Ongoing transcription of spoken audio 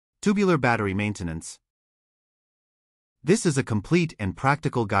Tubular battery maintenance. This is a complete and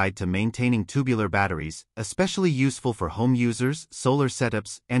practical guide to maintaining tubular batteries, especially useful for home users, solar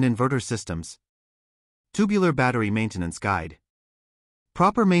setups, and inverter systems. Tubular battery maintenance guide.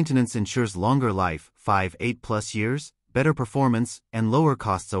 Proper maintenance ensures longer life, 5-8+ years, better performance, and lower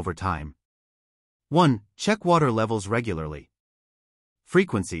costs over time. 1. Check water levels regularly.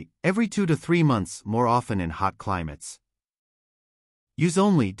 Frequency, every 2 to 3 months, more often in hot climates. Use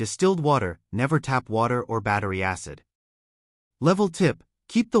only distilled water, never tap water or battery acid. Level tip,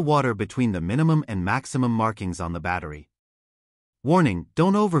 keep the water between the minimum and maximum markings on the battery. Warning,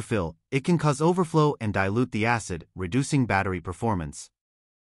 don't overfill, it can cause overflow and dilute the acid, reducing battery performance.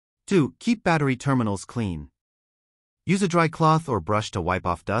 2. Keep battery terminals clean. Use a dry cloth or brush to wipe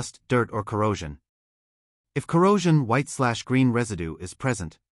off dust, dirt or corrosion. If corrosion, white/green residue is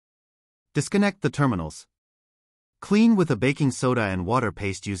present, disconnect the terminals. Clean with a baking soda and water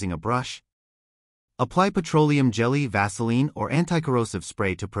paste using a brush. Apply petroleum jelly, Vaseline, or anti-corrosive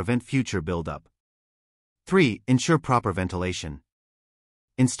spray to prevent future buildup. 3. Ensure proper ventilation.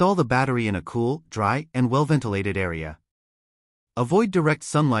 Install the battery in a cool, dry, and well-ventilated area. Avoid direct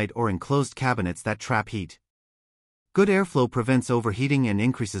sunlight or enclosed cabinets that trap heat. Good airflow prevents overheating and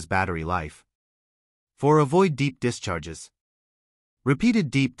increases battery life. 4. Avoid deep discharges. Repeated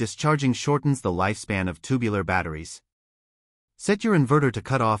deep discharging shortens the lifespan of tubular batteries. Set your inverter to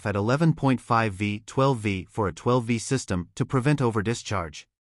cut off at 11.5 V, 12 V for a 12 V system to prevent overdischarge.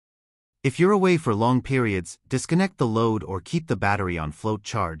 If you're away for long periods, disconnect the load or keep the battery on float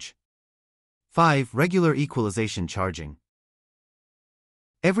charge. 5. Regular equalization charging.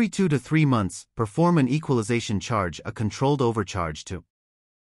 Every 2 to 3 months, perform an equalization charge, a controlled overcharge to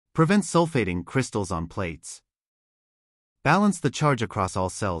prevent sulfating crystals on plates. Balance the charge across all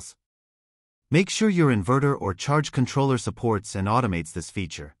cells. Make sure your inverter or charge controller supports and automates this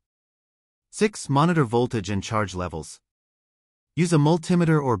feature. 6. Monitor voltage and charge levels. Use a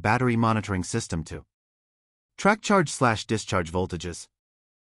multimeter or battery monitoring system to track charge/discharge voltages.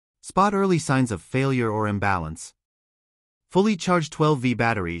 Spot early signs of failure or imbalance. Fully charged 12 V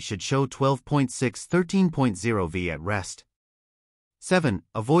battery should show 12.6, 13.0 V at rest. 7.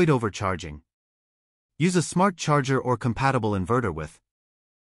 Avoid overcharging. Use a smart charger or compatible inverter with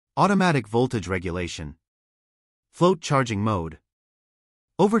automatic voltage regulation. Float charging mode.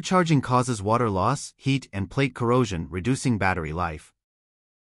 Overcharging causes water loss, heat, and plate corrosion, reducing battery life.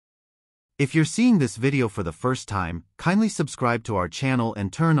 If you're seeing this video for the first time, kindly subscribe to our channel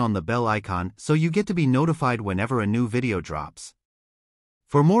and turn on the bell icon so you get to be notified whenever a new video drops.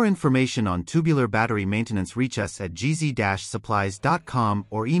 For more information on tubular battery maintenance, reach us at gz-supplies.com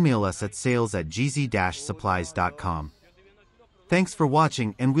or email us at sales@gz-supplies.com. Thanks for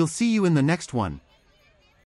watching, and we'll see you in the next one.